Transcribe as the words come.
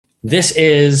This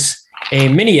is a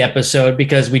mini episode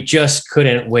because we just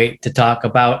couldn't wait to talk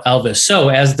about Elvis. So,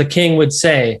 as the king would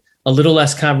say, a little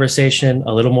less conversation,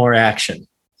 a little more action.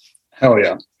 Hell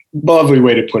yeah. Lovely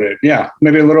way to put it. Yeah.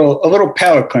 Maybe a little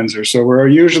palate cleanser. So we're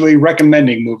usually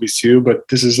recommending movies to you, but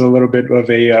this is a little bit of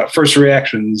a first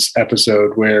reactions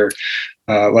episode where,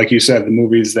 like you said, the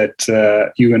movies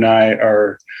that you and I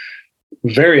are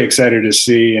very excited to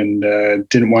see and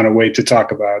didn't want to wait to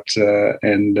talk about.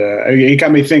 It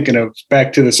got me thinking of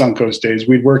back to the Suncoast days.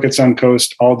 We'd work at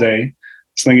Suncoast all day,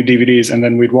 slinging DVDs, and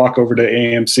then we'd walk over to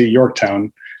AMC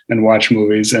Yorktown and watch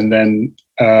movies, and then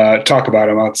talk about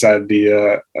them outside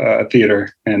the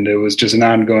theater. And it was just an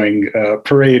ongoing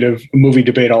parade of movie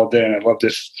debate all day, and I loved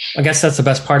it. I guess that's the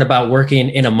best part about working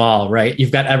in a mall, right?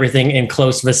 You've got everything in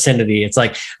close vicinity. It's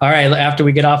like, all right, after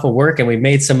we get off of work and we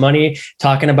made some money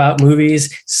talking about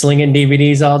movies, slinging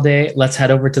DVDs all day, let's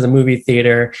head over to the movie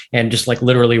theater and just like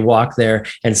literally walk there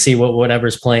and see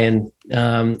whatever's playing.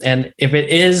 And if it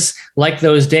is like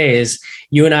those days,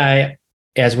 you and I,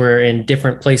 as we're in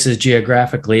different places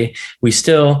geographically, we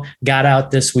still got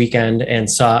out this weekend and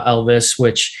saw Elvis,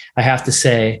 which I have to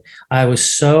say, I was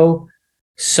so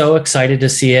excited to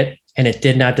see it. And it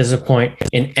did not disappoint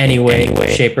in any way,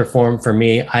 shape, or form for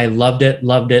me. I loved it.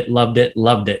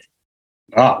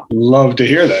 Ah, love to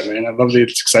hear that, man. I love the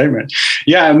excitement.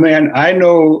 Yeah, man, I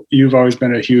know you've always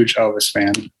been a huge Elvis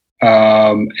fan.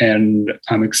 And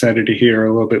I'm excited to hear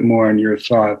a little bit more on your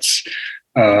thoughts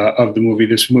of the movie.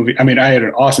 This movie, I mean, I had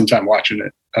an awesome time watching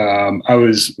it. I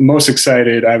was most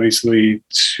excited, obviously,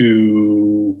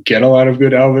 to get a lot of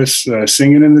good Elvis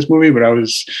singing in this movie, but I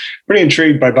was pretty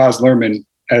intrigued by Baz Luhrmann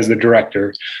as the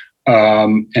director.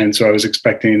 And so I was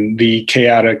expecting the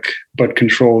chaotic but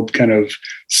controlled kind of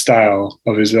style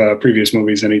of his previous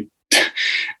movies. And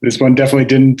this one definitely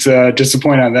didn't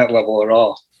disappoint on that level at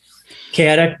all.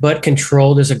 Chaotic but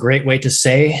controlled is a great way to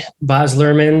say Baz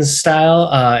Luhrmann's style,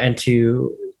 and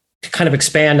to kind of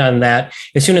expand on that.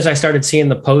 As soon as I started seeing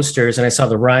the posters and I saw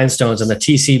the rhinestones and the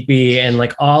TCB and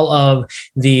like all of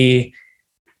the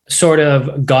sort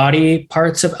of gaudy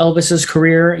parts of Elvis's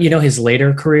career, you know, his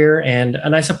later career, and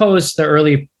I suppose the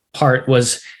early part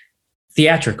was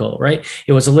theatrical, right?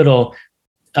 It was a little,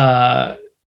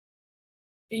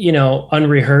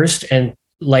 unrehearsed and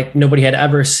like nobody had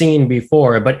ever seen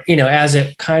before. But, you know, as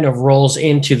it kind of rolls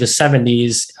into the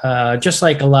 70s, just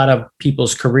like a lot of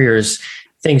people's careers,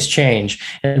 things change.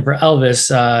 And for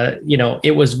Elvis,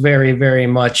 it was very, very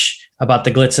much about the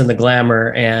glitz and the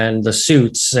glamour and the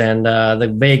suits and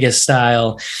the Vegas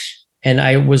style. And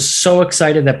I was so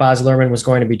excited that Baz Luhrmann was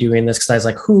going to be doing this, because I was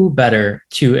like, who better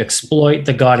to exploit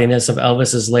the gaudiness of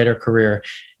Elvis's later career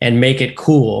and make it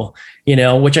cool, you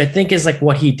know, which I think is like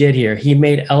what he did here. He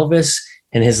made Elvis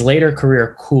and his later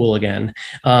career cool again.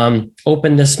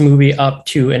 Opened this movie up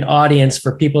to an audience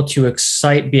for people to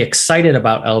be excited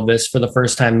about Elvis for the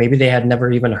first time. Maybe they had never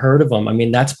even heard of him. I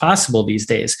mean, that's possible these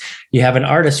days. You have an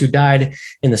artist who died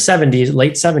in the 70s,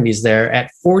 late 70s there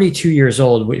at 42 years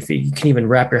old. If you can even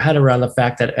wrap your head around the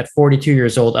fact that at 42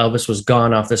 years old, Elvis was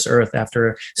gone off this earth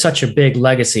after such a big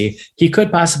legacy. He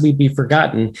could possibly be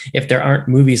forgotten if there aren't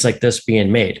movies like this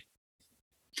being made.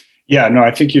 Yeah, no,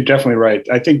 I think you're definitely right.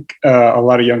 I think a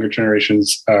lot of younger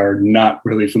generations are not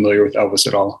really familiar with Elvis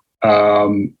at all.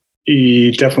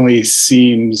 He definitely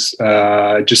seems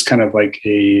just kind of like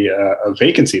a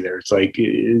vacancy there. It's like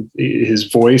his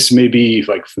voice may be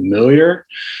like familiar,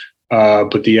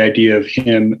 but the idea of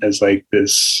him as like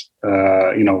this,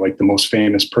 like the most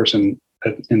famous person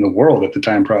in the world at the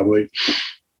time, probably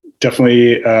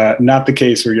definitely not the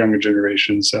case for younger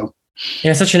generations. So.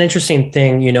 Yeah, it's such an interesting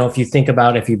thing, you know, if you think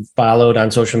about, if you followed on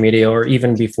social media or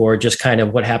even before, just kind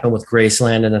of what happened with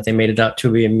Graceland and that they made it up to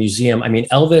be a museum. I mean,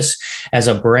 Elvis as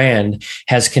a brand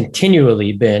has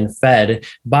continually been fed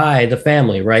by the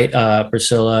family, right?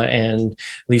 Priscilla and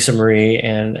Lisa Marie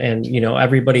and,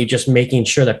 everybody just making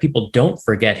sure that people don't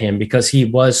forget him, because he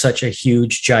was such a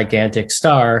huge, gigantic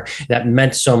star that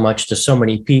meant so much to so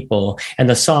many people. And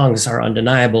the songs are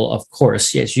undeniable, of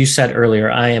course. Yes, you said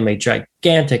earlier, I am a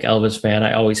gigantic Elvis fan.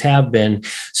 I always have been.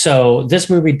 So this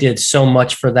movie did so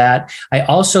much for that. I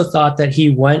also thought that he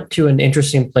went to an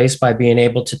interesting place by being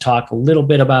able to talk a little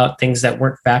bit about things that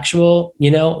weren't factual,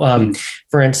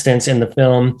 for instance, in the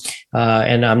film,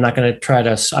 and I'm going to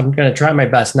try my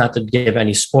best not to give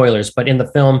any spoilers, but in the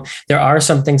film, there are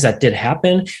some things that did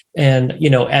happen. And,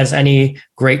 as any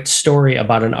great story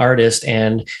about an artist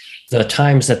and the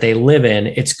times that they live in,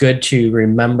 it's good to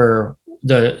remember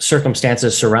the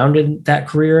circumstances surrounded that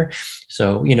career.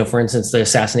 So, for instance, the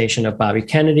assassination of Bobby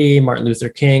Kennedy, Martin Luther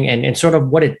King, and sort of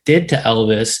what it did to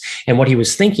Elvis and what he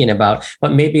was thinking about.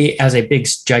 But maybe as a big,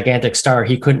 gigantic star,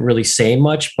 he couldn't really say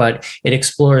much, but it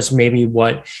explores maybe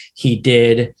what he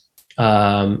did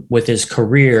with his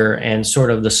career and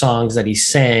sort of the songs that he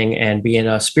sang, and being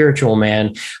a spiritual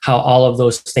man, how all of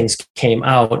those things came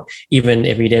out, even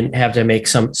if he didn't have to make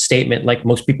some statement like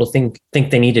most people think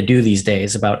they need to do these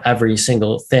days about every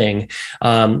single thing.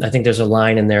 I think there's a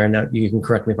line in there, and you can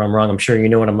correct me if I'm wrong. I'm sure you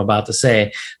know what I'm about to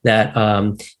say, that,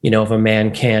 if a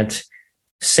man can't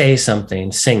say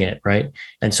something, sing it, right?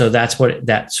 And so that's what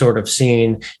that sort of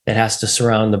scene that has to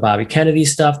surround the Bobby Kennedy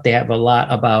stuff. They have a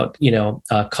lot about,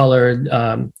 colored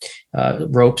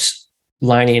ropes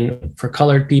lining for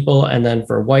colored people, and then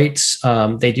for whites.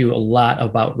 They do a lot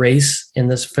about race in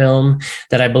this film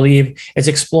that I believe is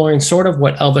exploring sort of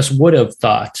what Elvis would have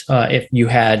thought if you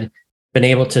had been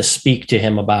able to speak to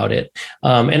him about it.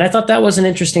 And I thought that was an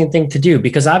interesting thing to do,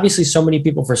 because obviously so many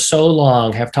people for so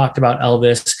long have talked about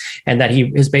Elvis and that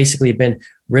he has basically been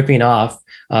ripping off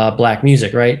Black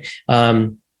music, right?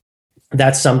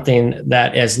 That's something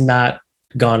that has not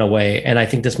gone away. And I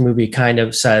think this movie kind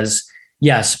of says,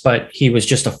 yes, but he was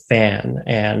just a fan,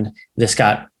 and this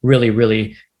got really,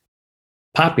 really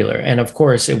popular. And of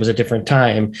course, it was a different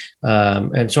time.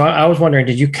 And so I was wondering,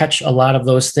 did you catch a lot of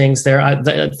those things there?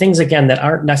 Things, again, that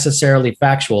aren't necessarily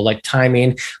factual, like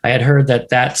timing. I had heard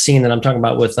that scene that I'm talking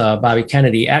about with Bobby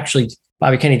Kennedy, actually,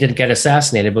 Bobby Kennedy didn't get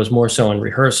assassinated, but was more so in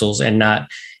rehearsals and not,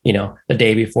 the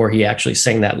day before he actually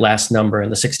sang that last number in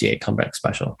the 68 comeback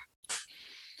special.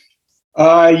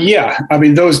 Yeah, I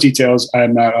mean, those details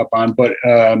I'm not up on, but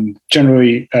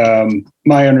generally,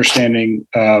 my understanding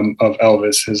of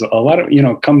Elvis has a lot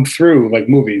of, come through like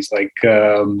movies, like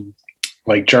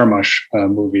Jarmusch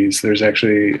movies. There's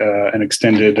actually an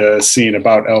extended scene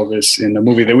about Elvis in the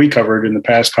movie that we covered in the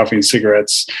past, Coffee and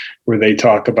Cigarettes, where they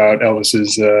talk about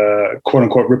Elvis's quote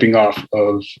unquote ripping off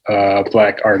of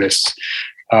Black artists.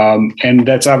 And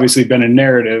that's obviously been a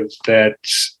narrative that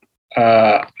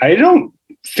I don't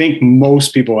think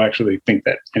most people actually think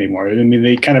that anymore. I mean,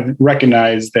 they kind of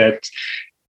recognize that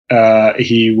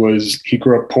he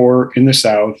grew up poor in the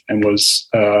South and was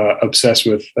obsessed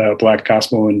with Black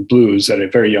gospel and blues at a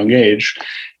very young age.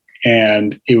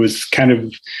 And it was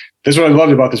that's what I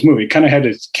loved about this movie. It kind of had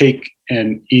its cake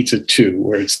and eats it too,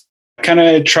 where it's kind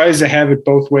of tries to have it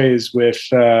both ways with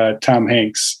Tom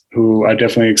Hanks, who I'm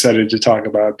definitely excited to talk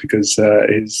about because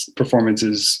his performance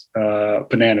is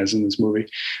bananas in this movie.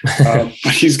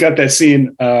 He's got that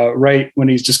scene right when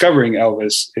he's discovering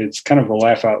Elvis. It's kind of a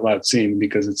laugh out loud scene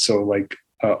because it's so like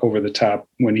over the top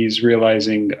when he's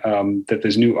realizing that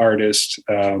this new artist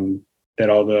that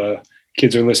all the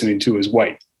kids are listening to is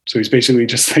white. So he's basically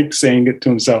just like saying it to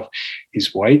himself.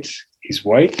 He's white.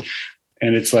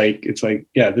 And it's like,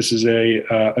 yeah, this is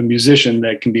a musician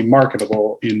that can be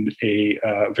marketable in a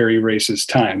very racist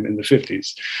time in the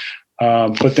 50s.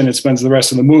 But then it spends the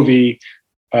rest of the movie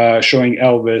showing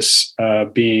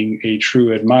Elvis being a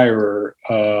true admirer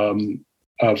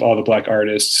of all the Black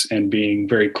artists and being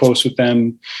very close with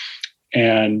them.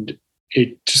 And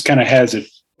it just kind of has it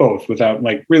both without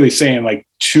like really saying like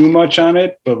too much on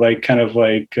it, but like kind of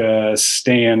like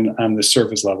staying on the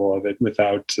surface level of it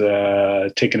without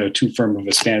taking a too firm of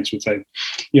a stance, which I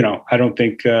don't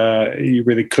think you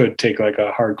really could take like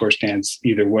a hardcore stance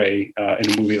either way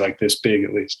in a movie like this big,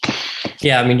 at least.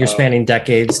 Yeah. I mean, you're spanning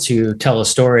decades to tell a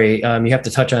story. You have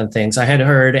to touch on things. I had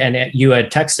heard, and you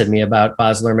had texted me about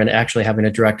Baz Luhrmann actually having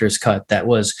a director's cut that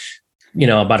was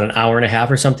about an hour and a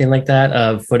half or something like that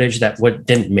of footage that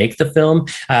didn't make the film.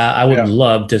 I would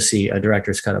love to see a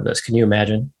director's cut of this. Can you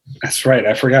imagine? That's right.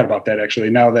 I forgot about that, actually.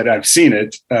 Now that I've seen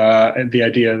it, the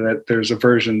idea that there's a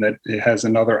version that it has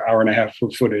another hour and a half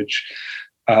of footage.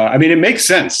 I mean, it makes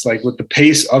sense. Like with the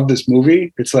pace of this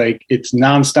movie, it's like it's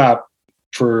nonstop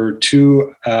for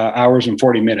 2 hours and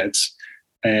 40 minutes.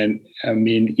 And I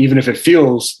mean, even if it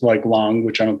feels like long,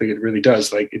 which I don't think it really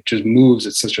does, like it just moves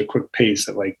at such a quick pace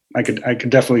that like I could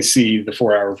definitely see the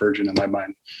 4-hour version in my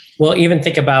mind. Well, even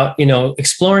think about,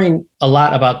 exploring a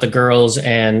lot about the girls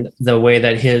and the way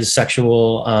that his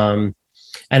sexual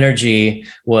energy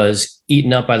was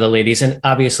eaten up by the ladies. And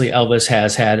obviously Elvis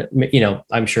has had,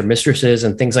 I'm sure mistresses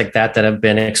and things like that have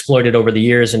been exploited over the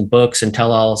years in books and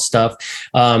tell-all stuff.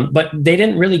 But they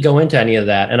didn't really go into any of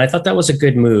that. And I thought that was a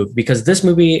good move because this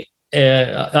movie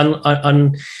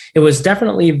it was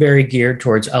definitely very geared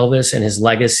towards Elvis and his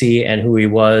legacy and who he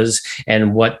was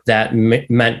and what that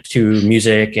meant to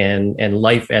music and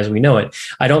life as we know it.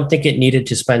 I don't think it needed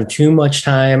to spend too much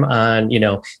time on,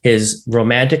 his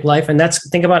romantic life. And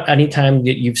think about any time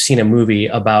that you've seen a movie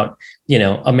about,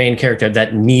 a main character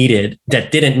that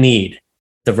didn't need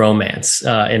the romance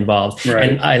involved.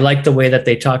 Right. And I like the way that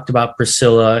they talked about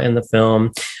Priscilla in the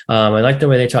film. I like the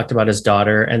way they talked about his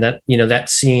daughter, and that, that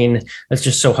scene that's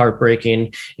just so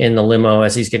heartbreaking in the limo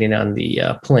as he's getting on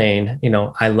the plane.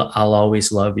 I'll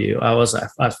always love you.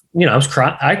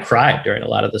 I cried during a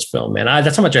lot of this film, man.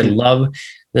 That's how much I love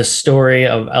the story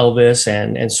of Elvis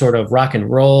and sort of rock and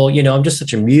roll. I'm just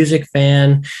such a music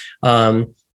fan.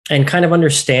 And kind of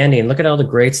understanding, look at all the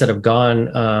greats that have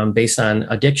gone based on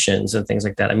addictions and things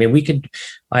like that. I mean,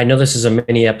 I know this is a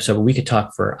mini episode, but we could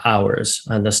talk for hours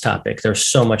on this topic. There's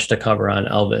so much to cover on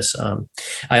Elvis.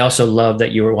 I also love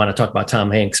that you want to talk about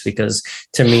Tom Hanks, because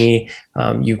to me,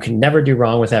 you can never do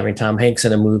wrong with having Tom Hanks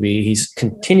in a movie. He's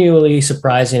continually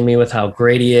surprising me with how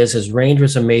great he is. His range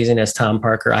was amazing as Tom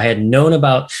Parker. I had known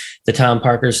about the Tom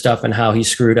Parker stuff and how he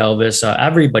screwed Elvis.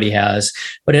 Everybody has,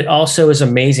 but it also is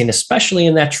amazing, especially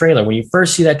in that trailer. When you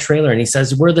first see that trailer and he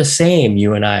says, "We're the same,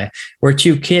 you and I. We're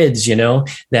two kids,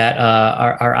 that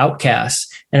are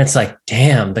outcasts." And it's like,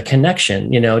 damn, the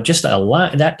connection, just a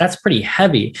lot. That's pretty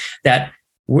heavy. That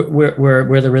we're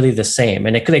really the same,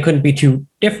 and they couldn't be too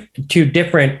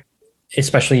different.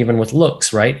 Especially even with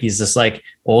looks, right? He's this like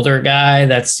older guy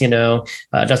that's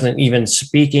doesn't even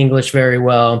speak English very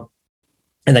well.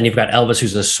 And then you've got Elvis,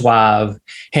 who's a suave,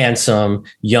 handsome,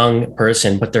 young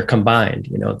person, but they're combined.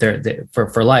 They're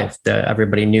for life.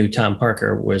 Everybody knew Tom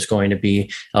Parker was going to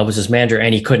be Elvis's manager,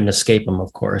 and he couldn't escape him,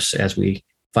 of course, as we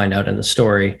find out in the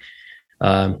story.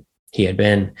 He had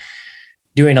been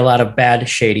doing a lot of bad,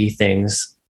 shady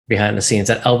things behind the scenes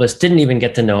that Elvis didn't even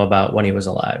get to know about when he was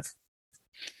alive.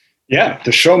 Yeah,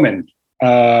 The Showman.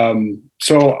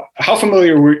 So, how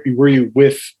familiar were you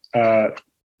with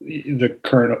the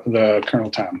Colonel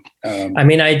Tom? I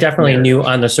mean, I definitely knew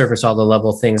on the surface all the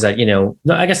level things that,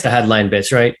 I guess the headline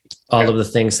bits, right? All of the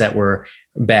things that were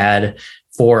bad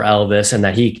for Elvis and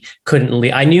that he couldn't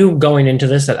leave. I knew going into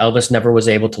this that Elvis never was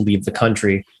able to leave the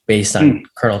country based on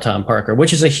Colonel Tom Parker,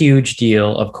 which is a huge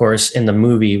deal, of course, in the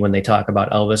movie when they talk about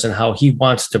Elvis and how he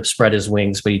wants to spread his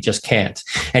wings, but he just can't.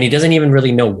 And he doesn't even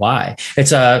really know why.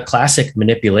 It's a classic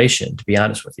manipulation, to be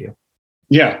honest with you.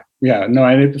 Yeah. No,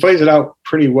 and it plays it out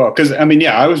pretty well. Because,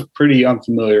 I was pretty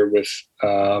unfamiliar with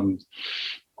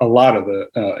a lot of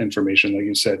the information, like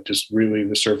you said, just really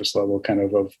the surface level kind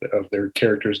of their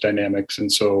characters' dynamics.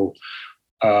 And so,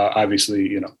 obviously,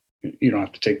 you don't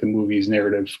have to take the movie's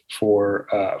narrative for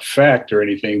fact or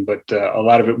anything, but a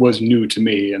lot of it was new to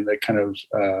me, and that kind of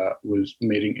was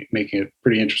making it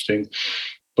pretty interesting.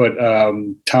 But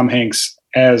Tom Hanks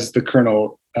as the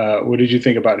Colonel, what did you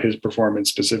think about his performance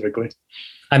specifically?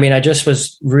 I mean, I just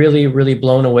was really, really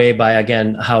blown away by,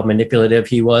 again, how manipulative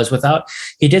he was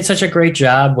he did such a great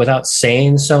job without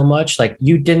saying so much. Like,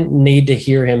 you didn't need to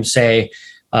hear him say,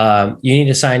 you need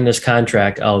to sign this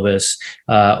contract, Elvis,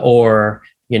 or,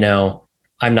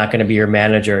 I'm not going to be your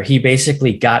manager. He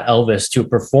basically got Elvis to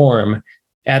perform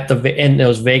in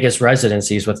those Vegas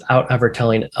residencies without ever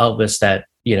telling Elvis that,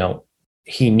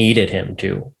 he needed him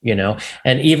to,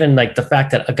 and even like the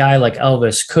fact that a guy like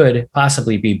Elvis could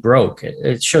possibly be broke,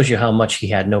 it shows you how much he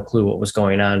had no clue what was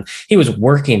going on. He was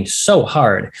working so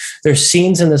hard. There's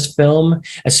scenes in this film,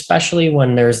 especially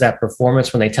when there's that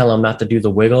performance when they tell him not to do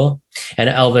the wiggle and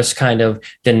Elvis kind of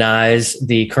denies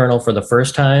the Colonel for the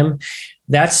first time.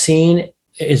 That scene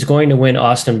is going to win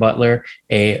Austin Butler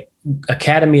a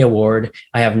Academy Award.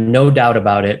 I have no doubt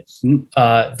about it.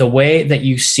 The way that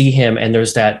you see him, and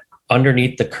there's that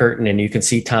underneath the curtain and you can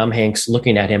see Tom Hanks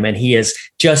looking at him and he is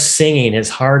just singing his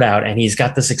heart out and he's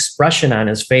got this expression on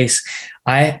his face.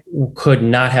 I could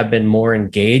not have been more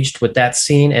engaged with that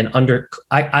scene. And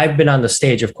I've been on the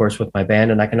stage, of course, with my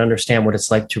band, and I can understand what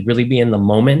it's like to really be in the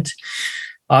moment.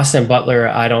 Austin Butler,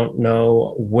 I don't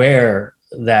know where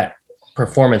that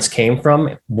performance came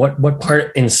from, what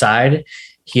part inside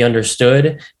he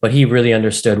understood, but he really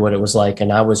understood what it was like.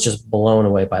 And I was just blown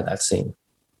away by that scene.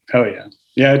 Oh yeah.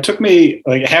 Yeah, it took me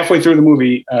like halfway through the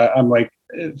movie. I'm like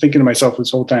thinking to myself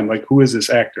this whole time, like, who is this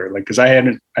actor? Like, because I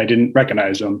didn't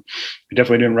recognize him. I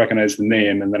definitely didn't recognize the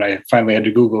name, and then I finally had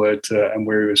to Google it and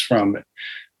where he was from.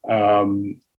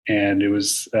 And it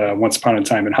was Once Upon a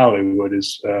Time in Hollywood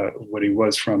is what he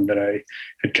was from. That I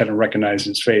had kind of recognized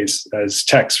his face as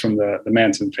Tex from the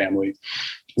Manson family.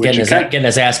 Getting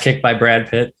his ass kicked by Brad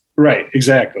Pitt. Right,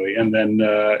 exactly. And then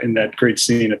in that great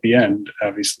scene at the end,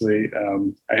 obviously,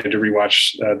 I had to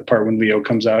rewatch the part when Leo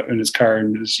comes out in his car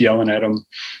and is yelling at him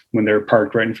when they're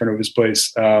parked right in front of his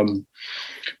place.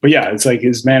 But yeah, it's like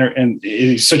his manner, and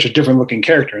he's such a different looking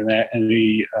character in that. And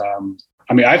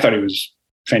I thought he was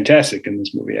fantastic in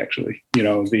this movie, actually. You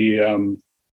know,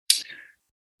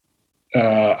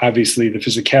 obviously the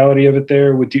physicality of it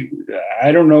there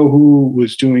I don't know who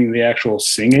was doing the actual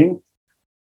singing.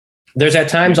 There's at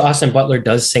times Austin Butler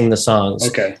does sing the songs.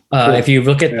 Okay. Cool. If you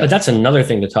look at, that's another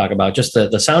thing to talk about, just the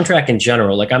soundtrack in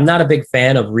general. Like, I'm not a big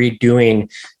fan of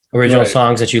redoing original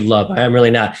songs that you love. I am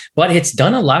really not, but it's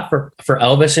done a lot for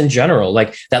Elvis in general.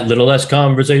 Like that little less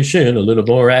conversation, a little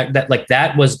more act,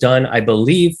 that was done, I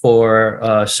believe, for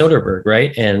Soderbergh,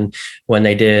 right? And when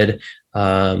they did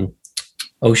Ocean's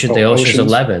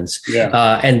 11s.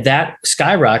 Yeah. And that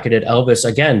skyrocketed Elvis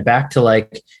again back to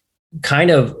like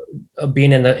kind of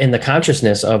being in the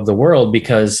consciousness of the world,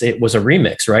 because it was a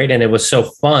remix, right? And it was so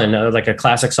fun, like a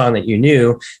classic song that you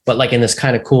knew, but like in this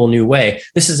kind of cool new way.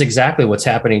 This is exactly what's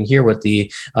happening here with the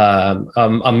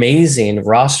amazing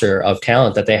roster of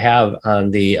talent that they have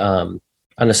on the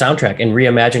soundtrack, and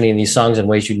reimagining these songs in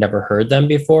ways you'd never heard them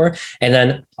before. And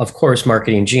then, of course,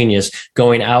 marketing genius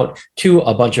going out to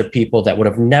a bunch of people that would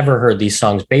have never heard these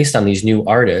songs based on these new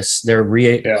artists. They're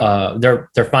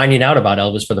finding out about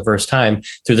Elvis for the first time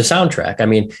through the soundtrack. I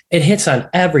mean, it hits on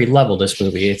every level, this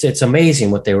movie. It's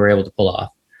amazing what they were able to pull off.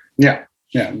 Yeah.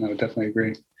 Yeah, no, definitely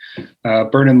agree.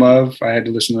 Burning Love, I had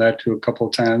to listen to that to a couple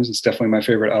of times. It's definitely my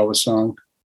favorite Elvis song.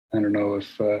 I don't know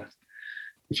if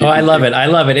I love it. I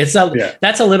love it.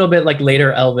 That's a little bit like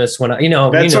later Elvis when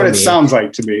that's what it sounds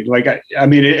like to me. Like, I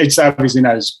mean, it's obviously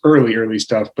not as early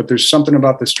stuff, but there's something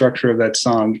about the structure of that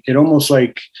song. It almost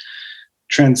like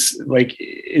I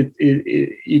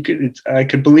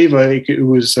could believe like it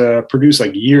was produced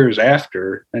like years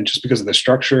after, and just because of the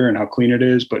structure and how clean it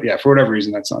is. But yeah, for whatever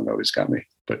reason, that song always got me.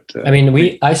 But I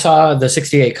mean, I saw the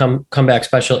 '68 comeback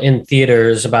special in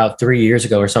theaters about 3 years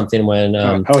ago or something, when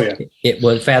it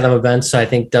was Fathom Events, I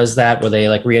think, does that, where they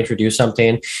like reintroduce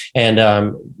something. And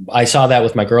I saw that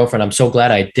with my girlfriend. I'm so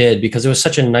glad I did, because it was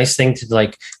such a nice thing to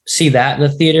like see that in the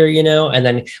theater, and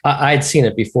then I'd seen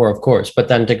it before, of course, but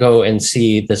then to go and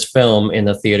see this film in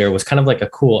the theater was kind of like a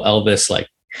cool Elvis, like,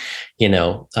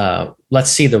 let's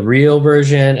see the real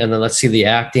version, and then let's see the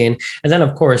acting. And then,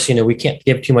 of course, we can't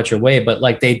give too much away, but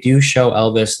like they do show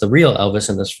Elvis, the real Elvis,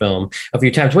 in this film a few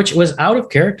times, which was out of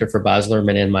character for Baz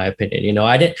Luhrmann, in my opinion.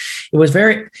 It was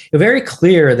very, very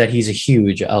clear that he's a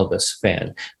huge Elvis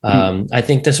fan. I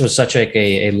think this was such like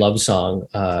a love song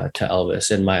to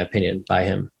Elvis, in my opinion, by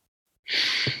him.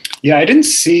 Yeah, I didn't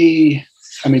see,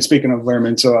 I mean, speaking of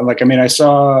Luhrmann, so like, I mean, I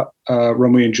saw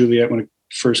Romeo and Juliet when it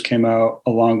first came out,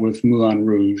 along with Moulin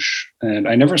Rouge, and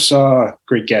I never saw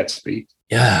Great Gatsby.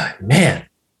 Yeah, man.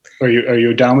 Are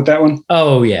you down with that one?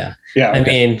 Oh yeah. Yeah. Okay. I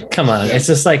mean, come on. Yeah. It's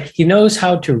just like, he knows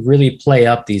how to really play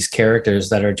up these characters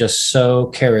that are just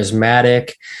so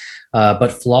charismatic,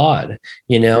 but flawed,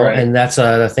 right. And that's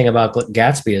the thing about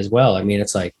Gatsby as well. I mean,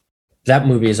 it's like, that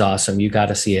movie is awesome. You got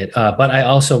to see it. But I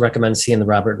also recommend seeing the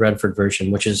Robert Redford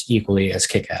version, which is equally as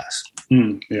kick-ass.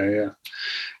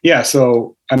 Yeah.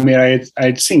 So, I mean,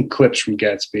 I'd seen clips from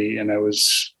Gatsby, and I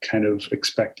was kind of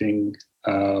expecting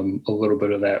a little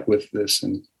bit of that with this,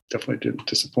 and definitely didn't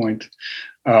disappoint.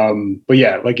 But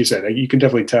yeah, like you said, you can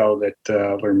definitely tell that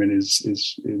Luhrmann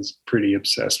is pretty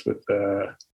obsessed with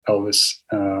Elvis,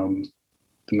 the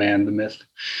man, the myth.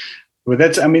 But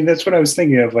that's what I was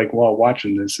thinking of, like, while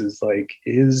watching this, is like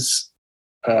he's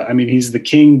the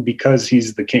king because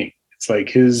he's the king. It's like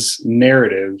his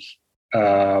narrative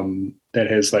that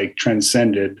has like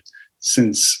transcended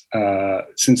since the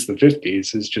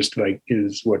 50s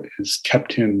is what has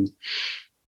kept him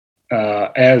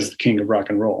as the king of rock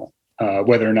and roll.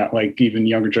 Whether or not like even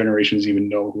younger generations even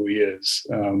know who he is,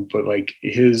 but like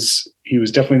he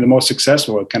was definitely the most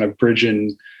successful at kind of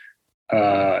bridging.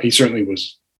 He certainly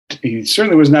was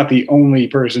not the only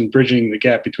person bridging the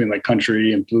gap between like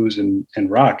country and blues and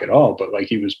rock at all, but like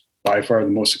he was by far the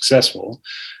most successful.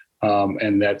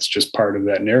 And that's just part of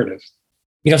that narrative.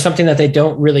 Something that they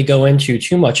don't really go into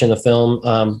too much in the film.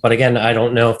 But again, I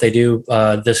don't know if they do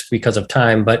this because of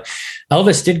time, but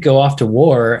Elvis did go off to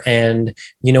war. And,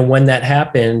 when that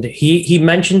happened, he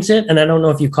mentions it. And I don't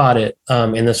know if you caught it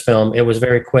in this film. It was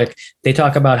very quick. They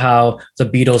talk about how the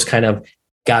Beatles kind of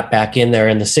got back in there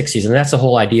in the 60s. And that's the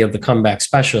whole idea of the comeback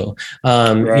special.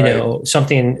 Right.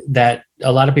 Something that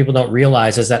a lot of people don't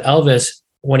realize is that Elvis,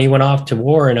 when he went off to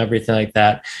war and everything like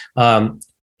that,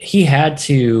 he had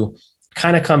to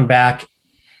kind of come back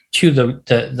to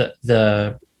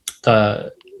the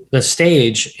the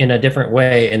stage in a different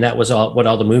way, and that was all what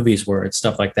all the movies were and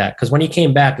stuff like that. Because when he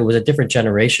came back, it was a different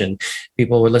generation.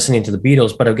 People were listening to the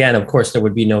Beatles, but again, of course, there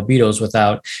would be no Beatles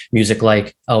without music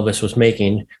like Elvis was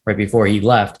making right before he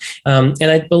left. And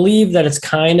I believe that it's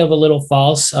kind of a little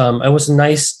false. It was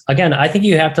nice. Again, I think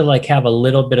you have to like have a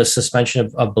little bit of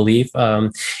suspension of belief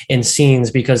in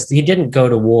scenes, because he didn't go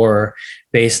to war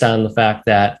based on the fact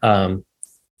that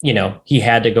he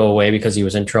had to go away because he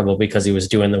was in trouble because he was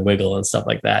doing the wiggle and stuff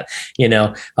like that.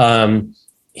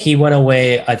 He went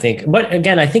away, I think. But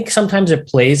again, I think sometimes it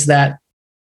plays that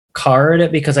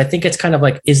card, because I think it's kind of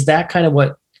like, is that kind of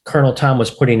what Colonel Tom was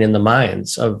putting in the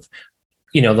minds of,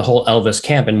 the whole Elvis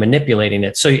camp and manipulating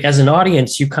it? So as an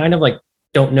audience, you kind of like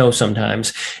don't know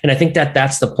sometimes. And I think that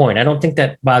that's the point. I don't think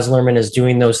that Baz Luhrmann is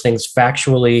doing those things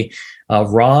factually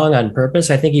wrong on purpose.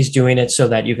 I think he's doing it so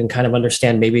that you can kind of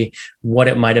understand maybe what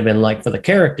it might have been like for the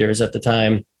characters at the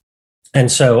time. And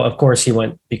so, of course, he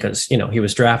went because, he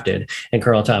was drafted, and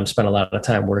Colonel Tom spent a lot of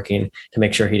time working to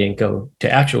make sure he didn't go to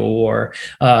actual war.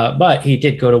 But he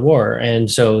did go to war.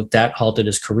 And so that halted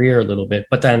his career a little bit,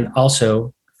 but then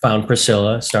also found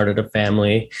Priscilla, started a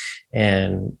family,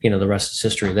 and, the rest is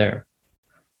history there.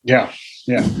 Yeah,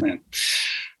 man.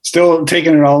 Still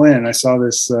taking it all in. I saw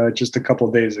this just a couple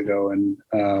of days ago, and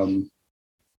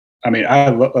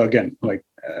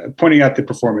pointing out the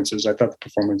performances. I thought the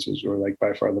performances were like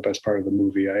by far the best part of the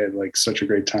movie. I had like such a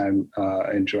great time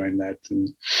enjoying that,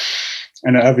 and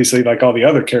obviously like all the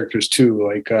other characters too,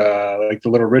 like the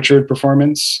Little Richard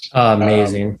performance.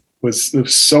 Amazing. Was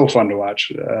so fun to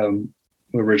watch.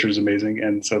 Little Richard's amazing,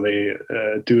 and so they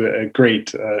do a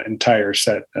great entire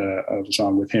set of a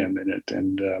song with him in it,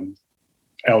 and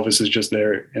Elvis is just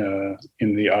there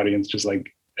in the audience, just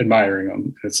like admiring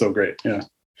him. It's so great.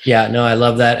 Yeah, no, I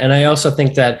love that. And I also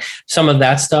think that some of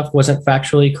that stuff wasn't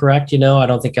factually correct. I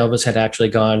don't think Elvis had actually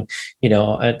gone,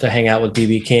 to hang out with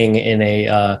BB King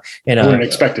I wouldn't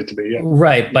expect it to be. Yeah.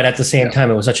 Right. But at the same time,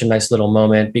 it was such a nice little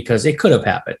moment because it could have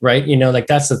happened. Right. Like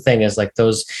that's the thing is like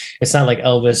it's not like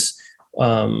Elvis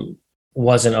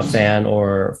wasn't a fan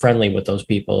or friendly with those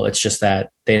people. It's just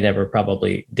that they never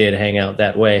probably did hang out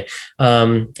that way.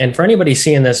 And for anybody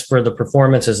seeing this for the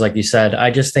performances, like you said,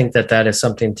 I just think that is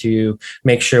something to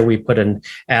make sure we put an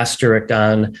asterisk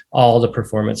on all the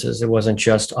performances. It wasn't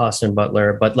just Austin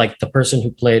Butler, but like the person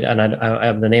who played, and I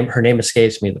have her name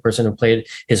escapes me, the person who played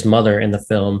his mother in the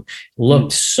film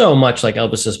looked so much like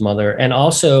Elvis's mother. And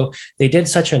also they did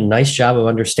such a nice job of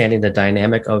understanding the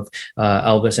dynamic of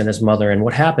Elvis and his mother and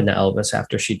what happened to Elvis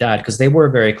after she died, because they were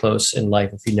very close in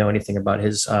life, if you know anything about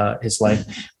his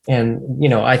life. And,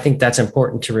 I think that's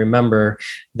important to remember,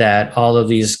 that all of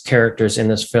these characters in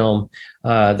this film,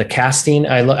 the casting,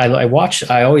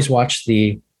 I always watch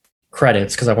the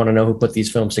credits because I want to know who put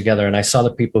these films together. And I saw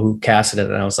the people who casted it,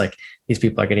 and I was like, these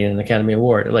people are getting an Academy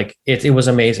Award. Like it was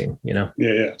amazing, Yeah.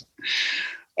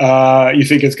 You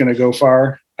think it's going to go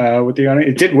far with the audience?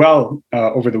 It did well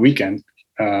over the weekend,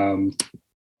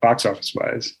 box office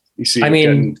wise. You see,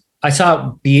 I saw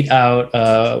it beat out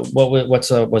what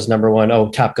was number one? Oh,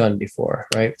 Top Gun before,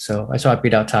 right? So I saw it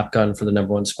beat out Top Gun for the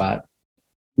number one spot.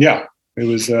 Yeah, it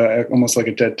was almost like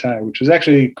a dead tie, which was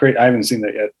actually great. I haven't seen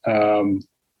that yet,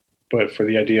 but for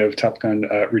the idea of Top Gun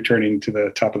returning to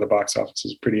the top of the box office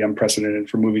is pretty unprecedented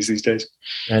for movies these days.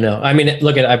 I know.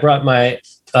 I brought my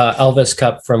Elvis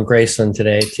cup from Graceland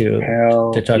today to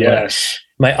talk about.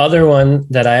 My other one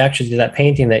that I actually did, that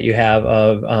painting that you have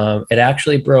of, it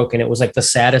actually broke, and it was like the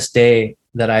saddest day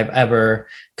that I've ever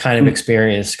kind of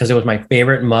experienced, because it was my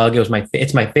favorite mug.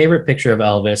 It's my favorite picture of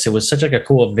Elvis. It was such like a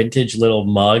cool vintage little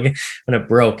mug, and it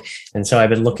broke. And so I've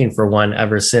been looking for one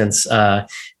ever since. But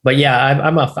yeah,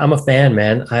 I'm a fan,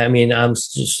 man. I'm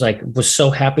just like, was so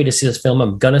happy to see this film.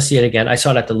 I'm going to see it again. I saw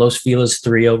it at the Los Feliz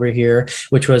 3 over here,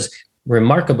 which was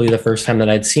remarkably the first time that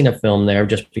I'd seen a film there,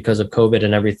 just because of COVID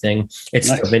and everything. It's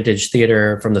nice. A vintage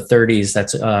theater from the 30s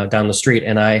that's down the street.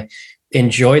 And I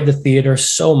enjoyed the theater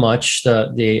so much.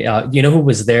 Who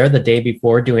was there the day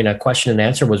before doing a question and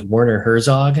answer was Werner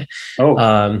Herzog.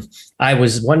 I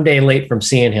was one day late from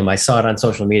seeing him. I saw it on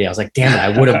social media. I was like, damn it,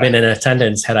 I would have been in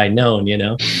attendance had I known,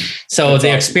 So that's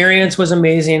the experience was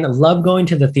amazing. I love going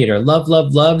to the theater.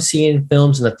 Love seeing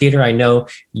films in the theater. I know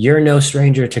you're no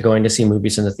stranger to going to see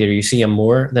movies in the theater. You see them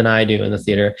more than I do in the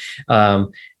theater.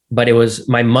 But it was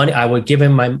my money. I would give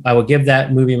that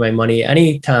movie my money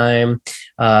anytime.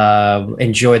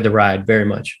 Enjoyed the ride very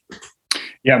much.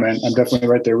 Yeah, man, I'm definitely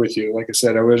right there with you. Like I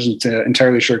said, I wasn't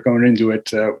entirely sure going into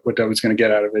it what I was going to get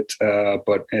out of it,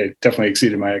 but it definitely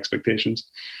exceeded my expectations.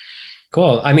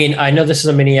 Cool. I mean, I know this is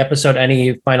a mini episode.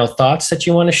 Any final thoughts that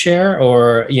you want to share,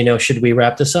 or, should we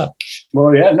wrap this up?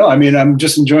 Well, yeah, no, I mean, I'm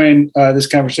just enjoying this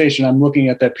conversation. I'm looking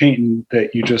at that painting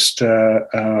that you just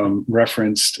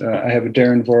referenced. I have a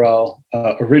Darren Vorel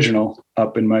original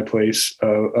up in my place,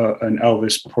 an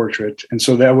Elvis portrait. And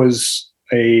so that was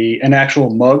an actual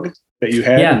mug that you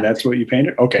had, and that's what you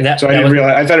painted? Okay. So I didn't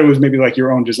realize, I thought it was maybe like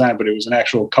your own design, but it was an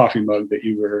actual coffee mug that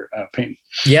you were painting.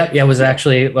 Yeah, it was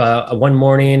actually one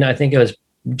morning, I think it was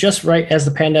just right as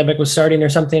the pandemic was starting or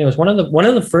something. It was one of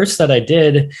the first that I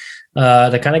did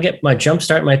to kind of get my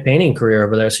jumpstart my painting career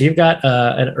over there. So you've got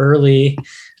an early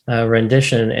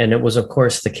rendition, and it was, of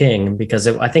course, the King, because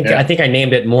I think I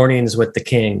named it Mornings with the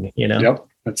King, Yep.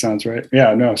 That sounds right.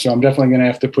 Yeah, no. So I'm definitely going to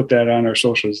have to put that on our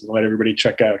socials and let everybody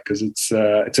check out, because it's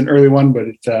an early one, but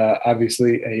it's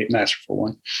obviously a masterful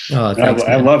one. Oh, thanks,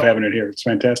 I love having it here. It's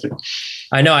fantastic.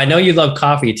 I know you love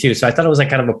coffee too, so I thought it was like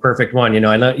kind of a perfect one.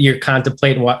 I know you're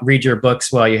contemplating read your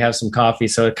books while you have some coffee,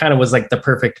 so it kind of was like the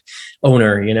perfect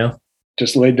owner.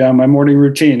 Just laid down my morning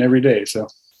routine every day. So.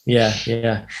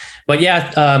 Yeah. But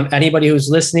anybody who's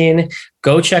listening,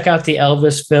 go check out the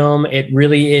Elvis film. It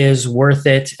really is worth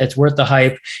it. It's worth the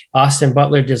hype. Austin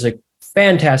Butler does a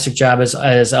fantastic job as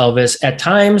Elvis. At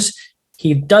times,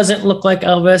 he doesn't look like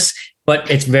Elvis, but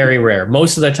it's very rare.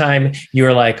 Most of the time,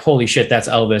 you're like, holy shit, that's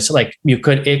Elvis. Like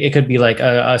it could be like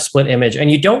a split image.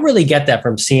 And you don't really get that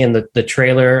from seeing the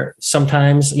trailer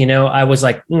sometimes. I was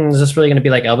like, is this really going to be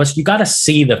like Elvis? You got to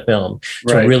see the film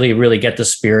to really, really get the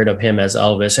spirit of him as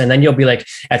Elvis. And then you'll be like,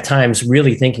 at times,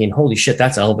 really thinking, holy shit,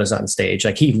 that's Elvis on stage.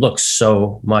 Like, he looks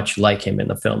so much like him in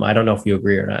the film. I don't know if you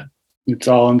agree or not. It's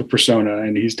all in the persona,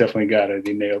 and he's definitely got it.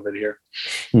 He nailed it here.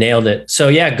 Nailed it.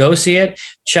 So go see it.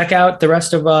 Check out the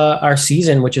rest of our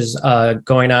season, which is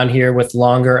going on here with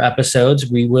longer episodes.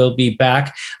 We will be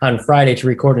back on Friday to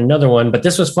record another one, but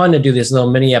this was fun to do these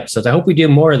little mini episodes. I hope we do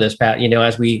more of this, Pat,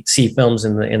 as we see films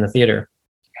in the theater.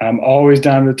 I'm always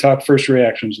down to talk first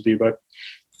reactions with you, bud.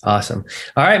 Awesome.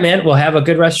 All right, man. Well, have a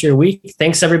good rest of your week.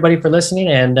 Thanks everybody for listening,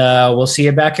 and we'll see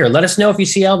you back here. Let us know if you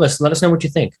see Elvis. Let us know what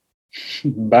you think.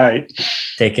 Bye.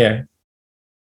 Take care.